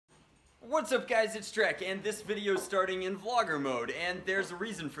What's up guys, it's Drek, and this video is starting in vlogger mode, and there's a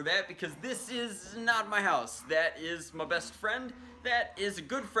reason for that, because this is not my house. That is my best friend, that is a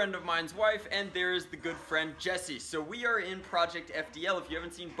good friend of mine's wife, and there is the good friend Jesse. So we are in Project FDL. If you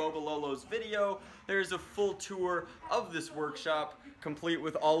haven't seen Boba Lolo's video, there's a full tour of this workshop, complete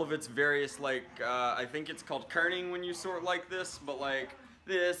with all of its various, I think it's called kerning when you sort like this, but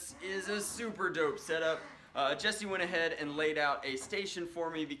this is a super dope setup. Jesse went ahead and laid out a station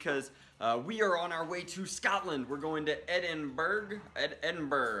for me because we are on our way to Scotland. We're going to Edinburgh,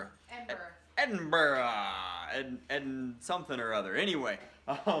 something or other. Anyway,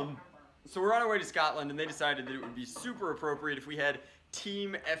 so we're on our way to Scotland, and they decided that it would be super appropriate if we had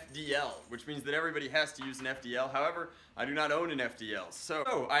Team FDL, which means that everybody has to use an FDL. However, I do not own an FDL,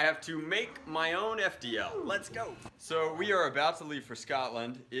 so I have to make my own FDL. Let's go. So we are about to leave for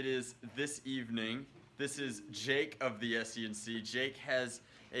Scotland. It is this evening. This is Jake of the SENC. Jake has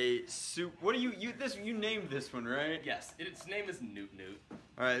a soup. What do you named this one, right? Yes, its name is Newt Newt.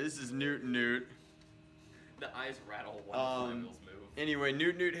 Alright, this is Newt Newt. The eyes rattle when the flywheels move. Anyway,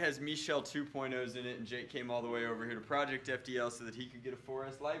 Newt Newt has Michelle 2.0s in it, and Jake came all the way over here to Project FDL so that he could get a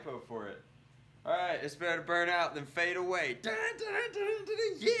 4S lipo for it. Alright, it's better to burn out than fade away. Dun, dun, dun, dun,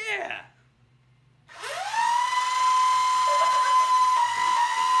 dun, yeah!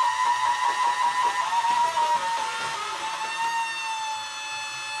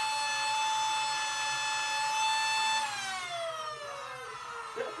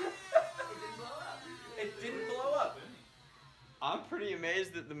 It didn't blow up. I'm pretty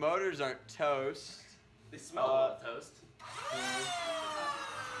amazed that the motors aren't toast. They smell like toast. I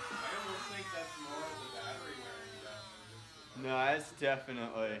almost think that's more of the battery wearing down. No, it's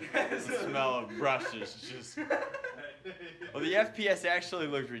definitely the smell of brushes. Just well, the FPS actually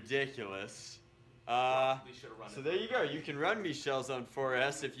looked ridiculous. So there you go. You can run Michelle's on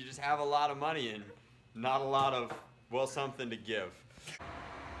 4S if you just have a lot of money and not a lot of, well, something to give.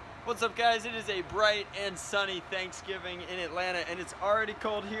 What's up guys, it is a bright and sunny Thanksgiving in Atlanta, and it's already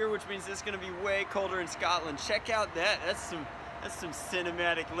cold here, which means it's going to be way colder in Scotland. Check out that, that's some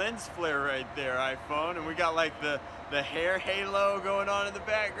cinematic lens flare right there, iPhone, and we got like the hair halo going on in the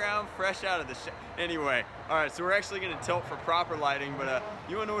background, fresh out of the Anyway, alright, so we're actually going to tilt for proper lighting, but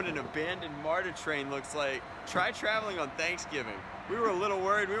you want to know what an abandoned MARTA train looks like? Try traveling on Thanksgiving. We were a little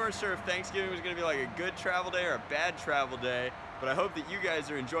worried, we weren't sure if Thanksgiving was going to be like a good travel day or a bad travel day. But I hope that you guys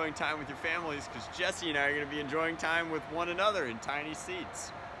are enjoying time with your families, because Jesse and I are going to be enjoying time with one another in tiny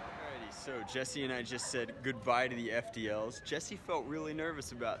seats. Alrighty, so Jesse and I just said goodbye to the FDLs. Jesse felt really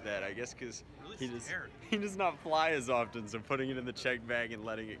nervous about that, I guess, because he does not fly as often, so putting it in the check bag and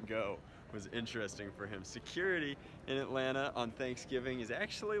letting it go was interesting for him. Security in Atlanta on Thanksgiving is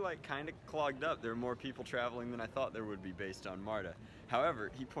actually kind of clogged up. There are more people traveling than I thought there would be based on MARTA.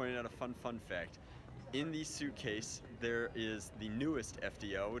 However, he pointed out a fun fact. In the suitcase, there is the newest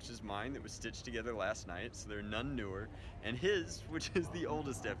FDL, which is mine, that was stitched together last night, so there are none newer, and his, which is the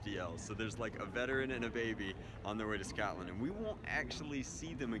oldest FDL. So there's like a veteran and a baby on their way to Scotland, and we won't actually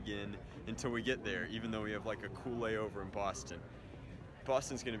see them again until we get there, even though we have like a cool layover in Boston.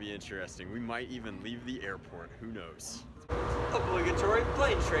 Boston's gonna be interesting. We might even leave the airport, who knows. Obligatory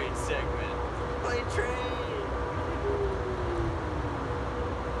plane train segment. Plane train!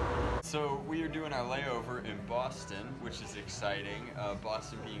 So we are doing our layover in Boston, which is exciting.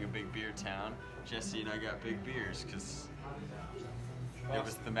 Boston being a big beer town. Jesse and I got big beers because it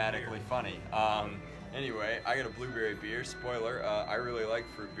was thematically funny. Anyway, I got a blueberry beer. Spoiler, I really like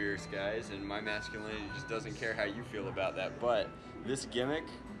fruit beers, guys, and my masculinity just doesn't care how you feel about that. But this gimmick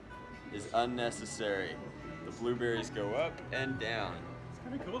is unnecessary. The blueberries go up and down. It's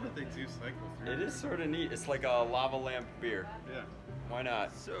kind of cool that they do cycle through. It is sort of neat. It's like a lava lamp beer. Yeah. Why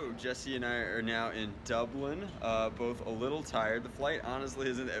not? So Jesse and I are now in Dublin, both a little tired. The flight honestly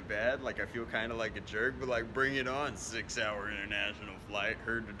isn't that bad. I feel kind of like a jerk, but bring it on, 6-hour international flight.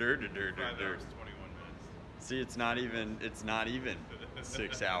 5 hours, 21 minutes. See, it's not even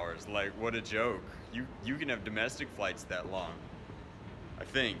 6 hours. What a joke. You can have domestic flights that long. I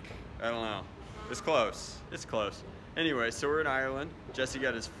think. I don't know. It's close. It's close. Anyway, so we're in Ireland. Jesse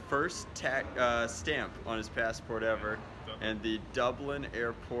got his first stamp on his passport ever. And the Dublin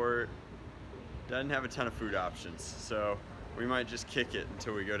airport doesn't have a ton of food options, so we might just kick it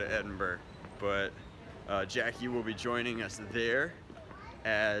until we go to Edinburgh. But Jackie will be joining us there,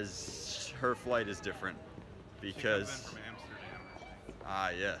 as her flight is different because she comes in from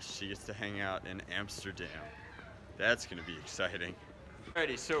Amsterdam. Yes, she gets to hang out in Amsterdam. That's gonna be exciting.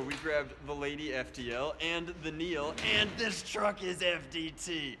 Alrighty, so we grabbed the Lady FDL and the Neil, and this truck is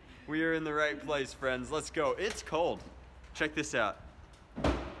FDT. We are in the right place, friends. Let's go. It's cold. Check this out.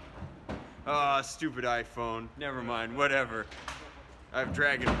 Oh, stupid iPhone. Never mind, whatever. I have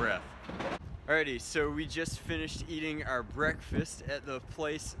dragon breath. Alrighty, so we just finished eating our breakfast at the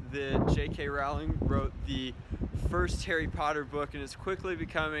place that J.K. Rowling wrote the first Harry Potter book, and it's quickly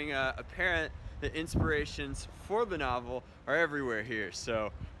becoming apparent that inspirations for the novel are everywhere here.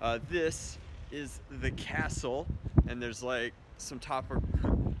 So this is the castle, and there's like some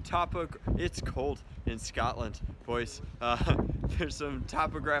it's cold in Scotland, boys. There's some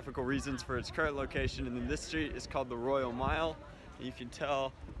topographical reasons for its current location, and then this street is called the Royal Mile. You can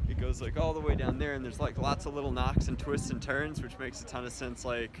tell it goes like all the way down there, and there's like lots of little knocks and twists and turns, which makes a ton of sense,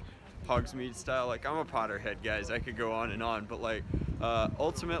 like Hogsmeade style. Like, I'm a Potterhead, guys. I could go on and on, but like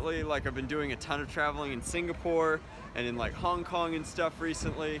ultimately, like, I've been doing a ton of traveling in Singapore and in like Hong Kong and stuff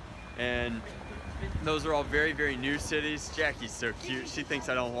recently, and those are all very, very new cities. Jackie's so cute. She thinks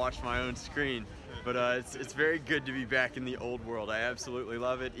I don't watch my own screen. But it's very good to be back in the old world. I absolutely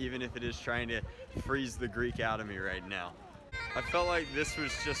love it, even if it is trying to freeze the Greek out of me right now. I felt like this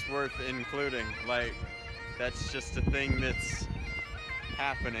was just worth including. Like, that's just a thing that's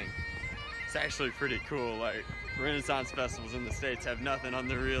happening. It's actually pretty cool. Like, Renaissance festivals in the States have nothing on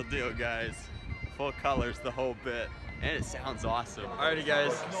the real deal, guys. Full colors, the whole bit. And it sounds awesome. Alrighty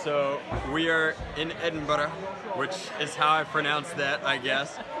guys, so we are in Edinburgh, which is how I pronounce that, I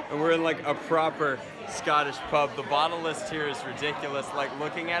guess. And we're in like a proper Scottish pub. The bottle list here is ridiculous. Like,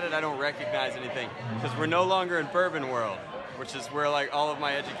 looking at it, I don't recognize anything, because we're no longer in Bourbon World, which is where like all of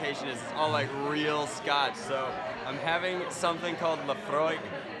my education is. It's all like real Scotch. So I'm having something called Lafroig,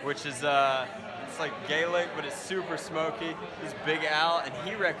 which is it's like Gaelic, but it's super smoky. This Big Al, and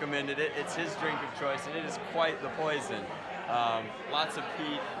he recommended it. It's his drink of choice, and it is quite the poison. Lots of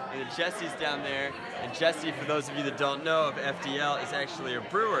peat. And then Jesse's down there, and Jesse, for those of you that don't know, of FDL, is actually a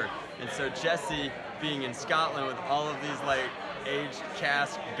brewer. And so Jesse, being in Scotland with all of these like aged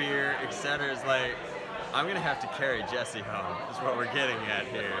cask beer, etc., is like, I'm gonna have to carry Jesse home, is what we're getting at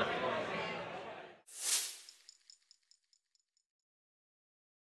here.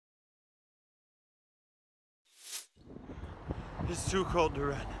 It's too cold to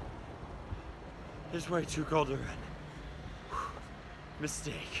run. It's way too cold to run. Whew.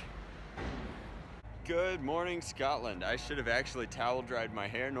 Mistake. Good morning, Scotland. I should have actually towel dried my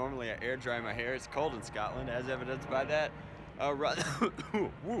hair. Normally I air dry my hair. It's cold in Scotland, as evidenced by that run.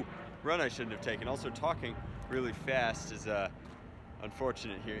 Woo. Run I shouldn't have taken. Also, talking really fast is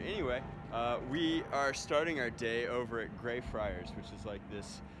unfortunate here. Anyway, we are starting our day over at Greyfriars, which is like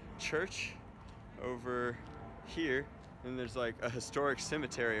this church over here. And there's like a historic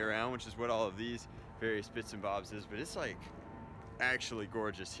cemetery around, which is what all of these various bits and bobs is. But it's like actually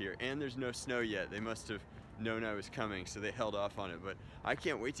gorgeous here. And there's no snow yet. They must have known I was coming, so they held off on it. But I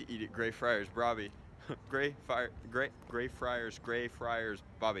can't wait to eat at Greyfriars Bobby. Greyfriars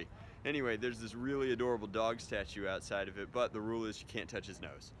Bobby. Anyway, there's this really adorable dog statue outside of it, but the rule is you can't touch his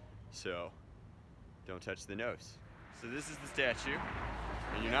nose. So don't touch the nose. So this is the statue,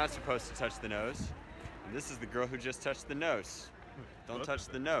 and you're not supposed to touch the nose. And this is the girl who just touched the nose. Don't touch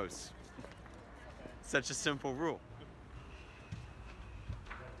the nose. Such a simple rule.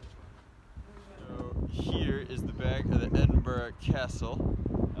 So here is the back of the Edinburgh Castle.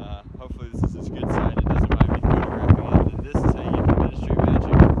 Hopefully this is its good side. It doesn't mind me photographing it. And this is how you get the Ministry of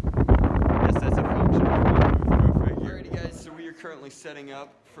Magic. I guess that's a function of go figure. Alrighty guys, so we are currently setting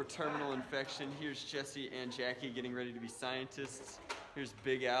up for terminal infection. Here's Jesse and Jackie getting ready to be scientists. Here's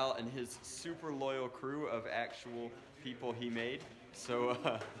Big Al and his super loyal crew of actual people he made. So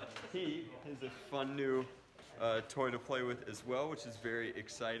he has a fun new toy to play with as well, which is very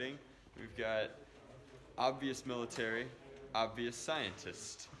exciting. We've got obvious military, obvious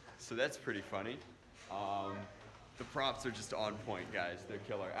scientist. So that's pretty funny. The props are just on point, guys. They're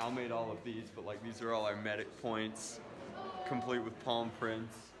killer. Al made all of these, but like these are all our medic points, complete with palm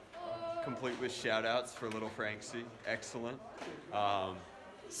prints, complete with shout outs for little Franksy. Excellent.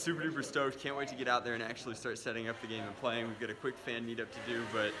 Super duper stoked. Can't wait to get out there and actually start setting up the game and playing. We've got a quick fan meetup to do,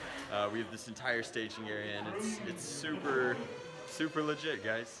 but we have this entire staging area, and it's super legit,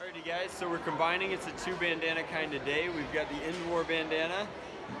 guys. Alrighty guys, so we're combining. It's a two bandana kind of day. We've got the End War bandana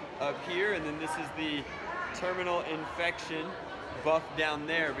up here, and then this is the terminal infection buff down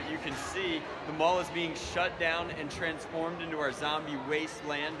there. But you can see the mall is being shut down and transformed into our zombie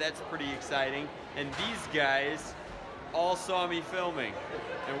wasteland. That's pretty exciting. And these guys all saw me filming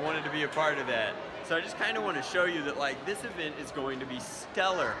and wanted to be a part of that. So I just kind of want to show you that like this event is going to be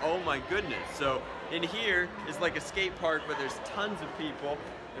stellar. Oh my goodness. So in here is like a skate park, but there's tons of people.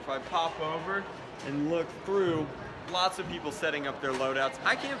 If I pop over and look through, lots of people setting up their loadouts.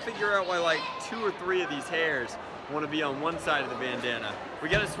 I can't figure out why like 2 or 3 of these hairs want to be on one side of the bandana. We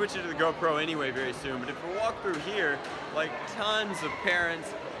got to switch it to the GoPro anyway very soon, but if we walk through here, like tons of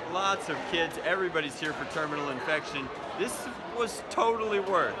parents, lots of kids, everybody's here for terminal infection. This was totally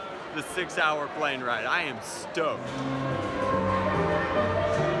worth the 6-hour plane ride. I am stoked.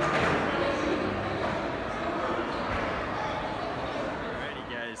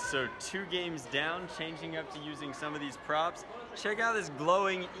 So 2 games down, changing up to using some of these props. Check out this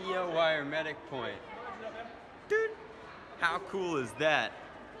glowing EO wire medic point. Dude, how cool is that?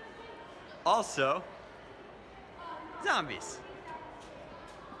 Also, zombies.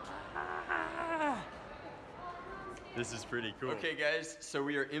 This is pretty cool. Okay guys, so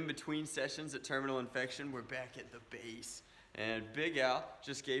we are in between sessions at Terminal Infection. We're back at the base. And Big Al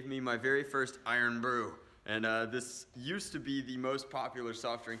just gave me my very first Iron Brew. And this used to be the most popular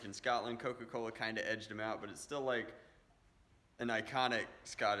soft drink in Scotland. Coca-Cola kind of edged them out, but it's still like an iconic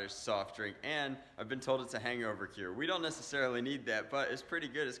Scottish soft drink. And I've been told it's a hangover cure. We don't necessarily need that, but it's pretty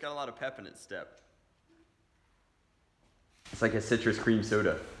good. It's got a lot of pep in its step. It's like a citrus cream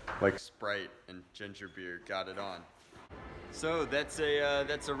soda, like Sprite and ginger beer. Got it on. So that's a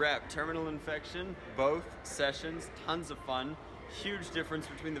wrap. Terminal Infection, both sessions, tons of fun. Huge difference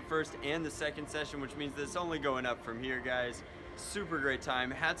between the first and the second session, which means that it's only going up from here, guys. Super great time.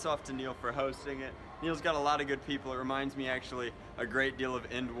 Hats off to Neil for hosting it. Neil's got a lot of good people. It reminds me actually a great deal of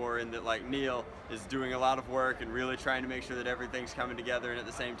End War in that like Neil is doing a lot of work and really trying to make sure that everything's coming together, and at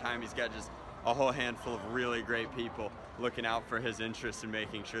the same time he's got just a whole handful of really great people looking out for his interests and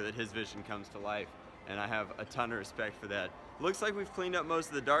making sure that his vision comes to life. And I have a ton of respect for that. Looks like we've cleaned up most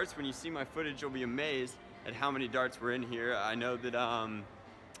of the darts. When you see my footage, you'll be amazed at how many darts were in here. I know that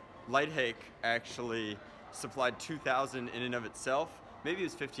Lighthake actually supplied 2,000 in and of itself. Maybe it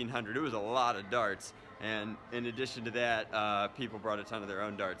was 1,500. It was a lot of darts. And in addition to that, people brought a ton of their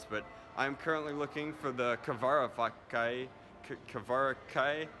own darts. But I'm currently looking for the Kavarakai,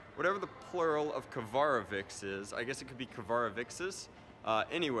 whatever the plural of Kavaravix is. I guess it could be Kavaravixes.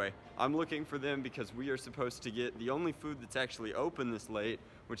 Anyway, I'm looking for them because we are supposed to get the only food that's actually open this late,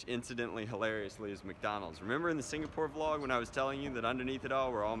 which incidentally, hilariously, is McDonald's. Remember in the Singapore vlog when I was telling you that underneath it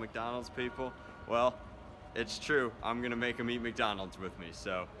all we're all McDonald's people? Well, it's true. I'm gonna make them eat McDonald's with me.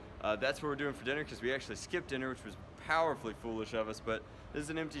 So that's what we're doing for dinner, because we actually skipped dinner, which was powerfully foolish of us, but this is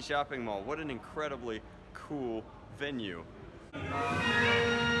an empty shopping mall. What an incredibly cool venue.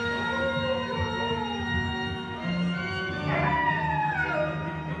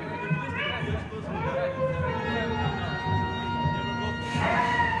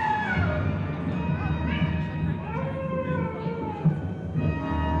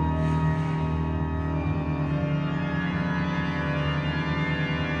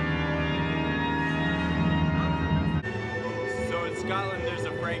 Scotland, there's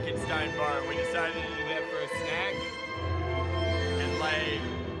a Frankenstein bar, and we decided to do that for a snack. And like,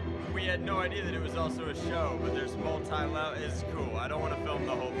 we had no idea that it was also a show, but there's multi-level. It's cool. I don't want to film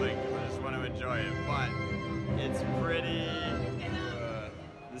the whole thing because I just want to enjoy it, but it's pretty.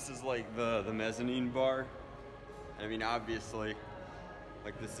 This is like the mezzanine bar. I mean, obviously,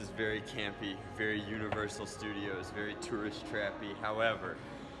 like this is very campy, very Universal Studios, very tourist trappy. However,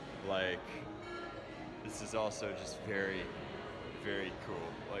 like this is also just very cool.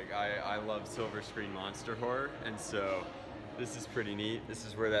 Like I love silver screen monster horror, and so this is pretty neat. This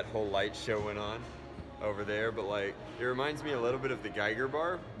is where that whole light show went on over there, but like it reminds me a little bit of the Geiger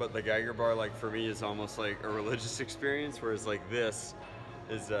bar, but the Geiger bar like for me is almost like a religious experience, whereas like this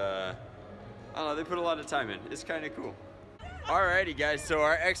is I don't know, they put a lot of time in. It's kind of cool. Alrighty guys, so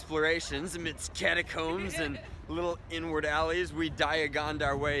our explorations amidst catacombs and little inward alleys, we diagoned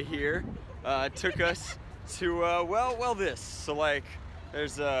our way here. Took us to, well this. So like,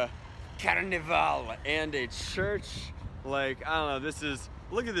 there's a carnival and a church. Like, I don't know, this is,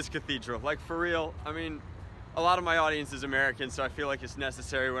 look at this cathedral. Like for real, I mean, a lot of my audience is American, so I feel like it's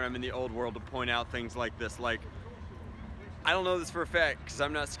necessary when I'm in the old world to point out things like this. Like, I don't know this for a fact because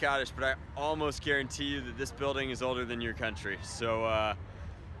I'm not Scottish, but I almost guarantee you that this building is older than your country. So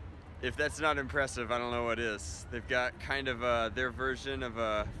if that's not impressive, I don't know what is. They've got kind of their version of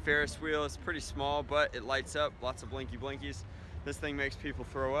a Ferris wheel. It's pretty small, but it lights up, lots of blinky blinkies. This thing makes people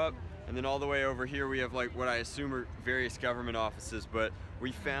throw up. And then all the way over here we have like what I assume are various government offices, but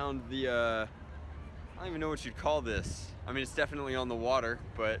we found the, I don't even know what you'd call this. I mean, it's definitely on the water,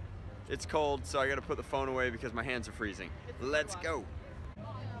 but it's cold, so I gotta put the phone away because my hands are freezing. Let's go.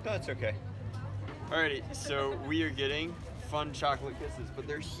 No, it's okay. Alrighty, so we are getting fun chocolate kisses, but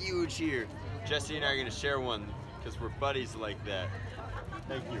they're huge here. Jesse and I are gonna share one because we're buddies like that.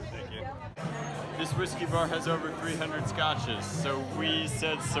 Thank you. Thank you. This whiskey bar has over 300 scotches, so we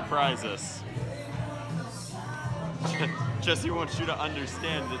said surprise us. Jesse wants you to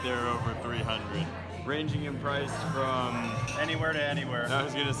understand that there are over 300. Ranging in price from Anywhere to anywhere. I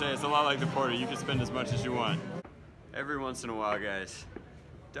was gonna say, it's a lot like the Porter. You can spend as much as you want. Every once in a while, guys,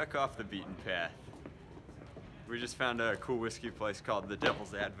 duck off the beaten path. We just found a cool whiskey place called the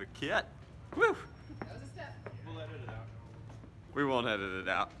Devil's Advocate. Woo! That was a step. We'll edit it out. We won't edit it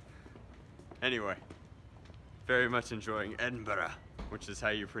out. Anyway, very much enjoying Edinburgh, which is how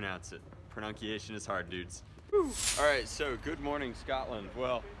you pronounce it. Pronunciation is hard, dudes. Woo. All right, so good morning, Scotland.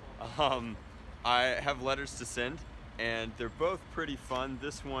 Well, I have letters to send, and they're both pretty fun.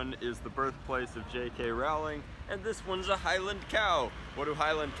 This one is the birthplace of J.K. Rowling, and this one's a Highland cow. What do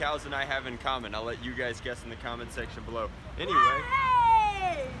Highland cows and I have in common? I'll let you guys guess in the comment section below. Anyway,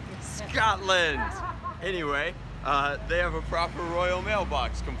 Scotland! Anyway, they have a proper royal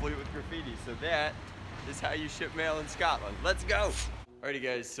mailbox complete with graffiti, so that is how you ship mail in Scotland. Let's go! Alrighty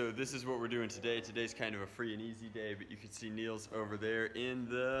guys, so this is what we're doing today. Today's kind of a free and easy day, but you can see Niels over there in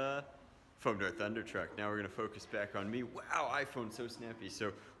the Foam Dart Thunder truck. Now we're gonna focus back on me. Wow, iPhone so snappy.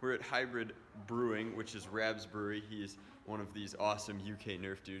 So we're at Hybrid Brewing, which is Rab's brewery. He's one of these awesome UK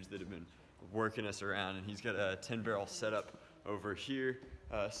Nerf dudes that have been working us around, and he's got a 10-barrel setup over here,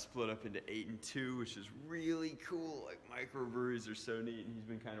 split up into 8 and 2, which is really cool. Like, microbreweries are so neat, and he's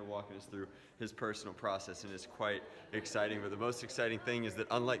been kind of walking us through his personal process, and it's quite exciting. But the most exciting thing is that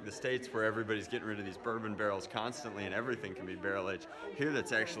unlike the States, where everybody's getting rid of these bourbon barrels constantly and everything can be barrel aged, here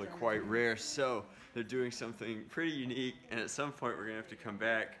that's actually quite rare. So they're doing something pretty unique, and at some point we're gonna have to come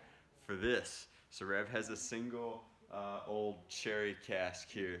back for this. So Rev has a single old cherry cask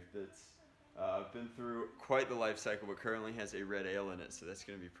here that's been through quite the life cycle, but currently has a red ale in it, so that's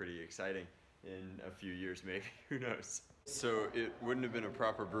going to be pretty exciting in a few years maybe, who knows. So it wouldn't have been a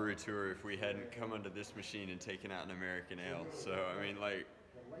proper brewery tour if we hadn't come onto this machine and taken out an American ale. So I mean, like,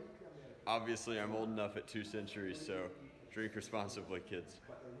 obviously I'm old enough at 2 centuries, so drink responsibly, kids.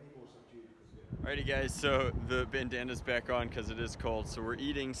 Alrighty guys, so the bandana's back on because it is cold, so we're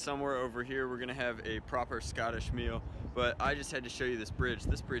eating somewhere over here. We're gonna have a proper Scottish meal, but I just had to show you this bridge.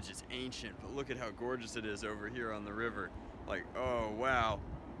 This bridge is ancient, but look at how gorgeous it is over here on the river. Like, oh wow,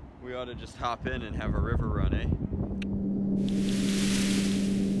 we ought to just hop in and have a river run, eh?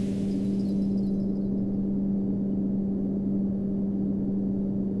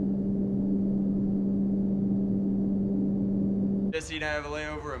 Jesse and I have a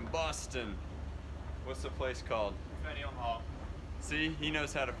layover in Boston. What's the place called? Faneuil Hall. See, he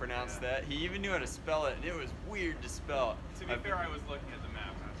knows how to pronounce that. He even knew how to spell it, and it was weird to spell. To be fair, I was looking at the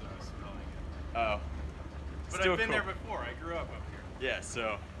map as I was spelling it. Oh. But Still I've been cool. there before. I grew up here. Yeah,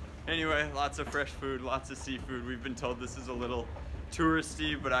 so anyway, lots of fresh food, lots of seafood. We've been told this is a little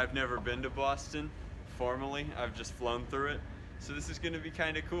touristy, but I've never been to Boston formally. I've just flown through it. So this is going to be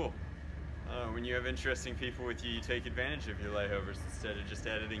kind of cool. When you have interesting people with you, you take advantage of your layovers instead of just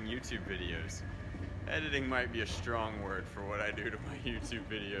editing YouTube videos. Editing might be a strong word for what I do to my YouTube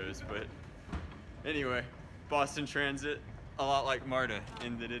videos, but anyway, Boston Transit, a lot like MARTA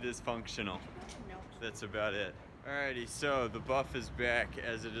in that it is functional. That's about it. Alrighty, so the buff is back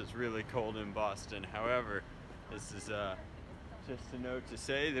as it is really cold in Boston. However, this is just a note to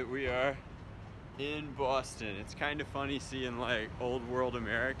say that we are in Boston. It's kind of funny seeing like old world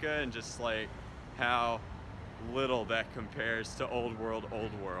America and just like how little that compares to old world.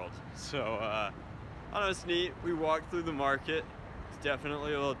 So I don't know, it's neat. We walked through the market. It's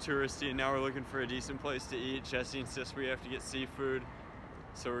definitely a little touristy, and now we're looking for a decent place to eat. Jesse insists we have to get seafood,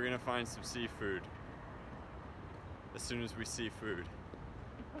 so we're gonna find some seafood as soon as we see food.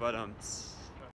 But